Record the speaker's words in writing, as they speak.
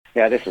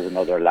Yeah, this is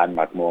another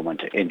landmark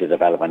moment in the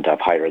development of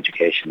higher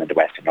education in the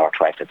West and North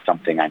West. It's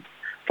something I'm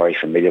very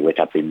familiar with.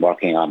 I've been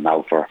working on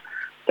now for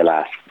the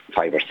last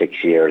 5 or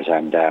 6 years,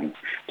 and the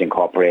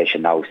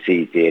incorporation now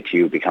sees the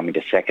ATU becoming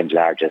the second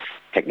largest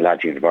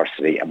technological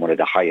university and one of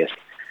the highest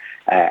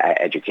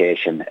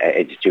education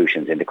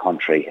institutions in the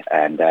country.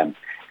 And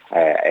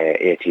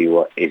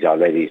ATU is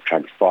already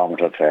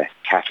transformative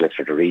catalyst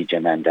for the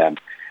region, and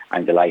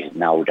I'm delighted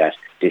now that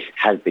this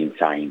has been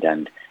signed,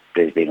 and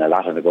there's been a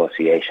lot of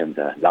negotiations,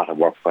 a lot of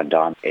work went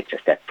on. It's a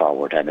step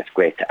forward, and it's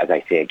great, as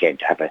I say again,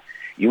 to have a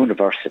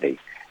university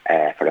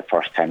for the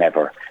first time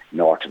ever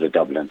north of the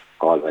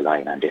Dublin-Galway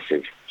line, and this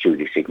is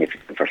hugely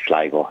significant for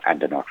Sligo and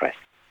the North West.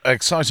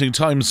 Exciting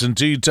times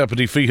indeed,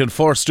 Deputy Feehan,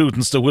 for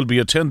students that will be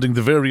attending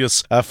the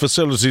various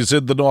facilities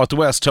in the North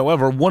West.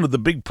 However, one of the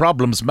big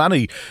problems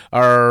many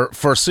are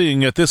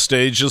foreseeing at this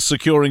stage is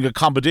securing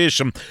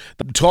accommodation.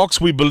 The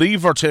talks, we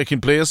believe, are taking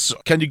place.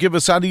 Can you give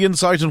us any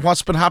insight on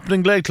what's been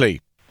happening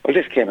lately? Well,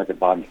 this came as a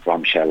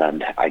bombshell,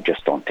 and I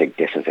just don't think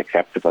this is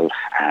acceptable.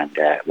 And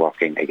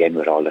working again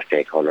with all the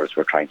stakeholders,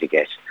 we're trying to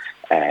get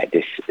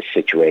this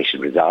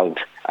situation resolved.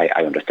 I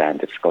understand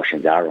the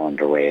discussions are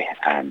underway,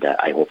 and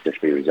I hope this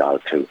will be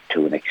resolved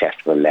to an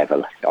acceptable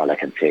level. All I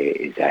can say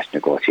is that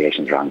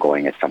negotiations are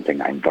ongoing. It's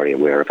something I'm very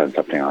aware of and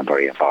something I'm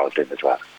very involved in as well.